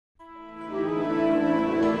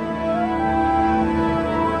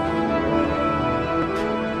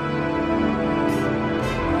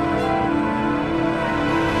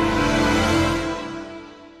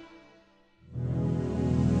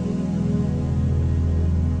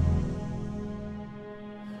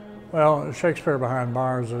Well, Shakespeare Behind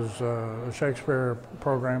Bars is a Shakespeare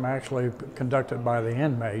program actually conducted by the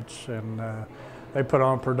inmates, and they put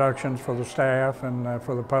on productions for the staff and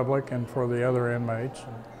for the public and for the other inmates.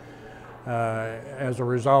 As a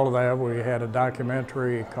result of that, we had a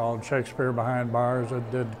documentary called Shakespeare Behind Bars that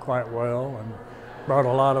did quite well and brought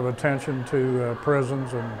a lot of attention to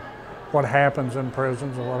prisons and what happens in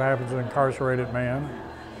prisons and what happens to incarcerated men.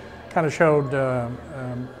 Kind of showed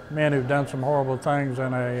men who've done some horrible things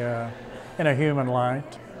in a human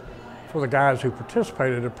light. For the guys who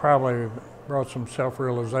participated, it probably brought some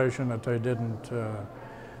self-realization that they didn't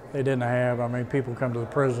have. I mean, people come to the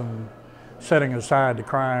prison setting aside the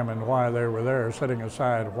crime and why they were there, setting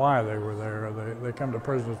aside why they were there. They come to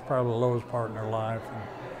prison as probably the lowest part in their life,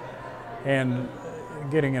 and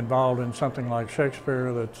getting involved in something like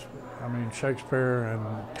Shakespeare. Shakespeare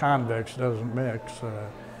and convicts doesn't mix.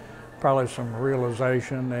 Probably some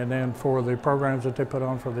realization, and then for the programs that they put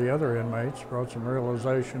on for the other inmates, brought some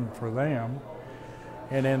realization for them.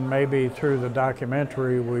 And then maybe through the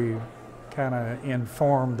documentary, we kind of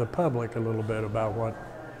informed the public a little bit about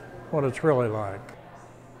what it's really like.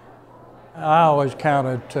 I always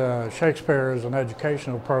counted Shakespeare as an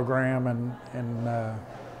educational program, and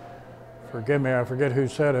forgive me, I forget who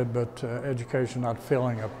said it, but education not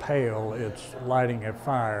filling a pail, it's lighting a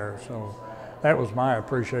fire. So that was my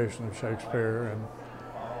appreciation of Shakespeare.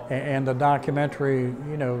 And the documentary,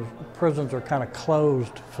 you know, prisons are kind of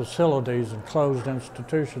closed facilities and closed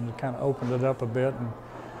institutions, kind of opened it up a bit and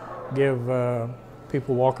give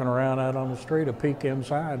people walking around out on the street a peek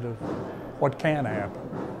inside of what can happen.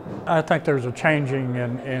 I think there's a changing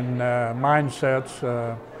in mindsets.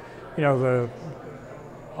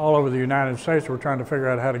 All over the United States, we're trying to figure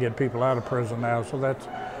out how to get people out of prison now. So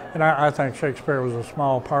I think Shakespeare was a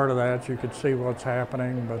small part of that. You could see what's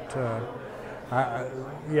happening, but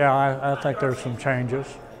I think there's some changes,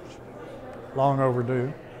 long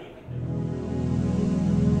overdue.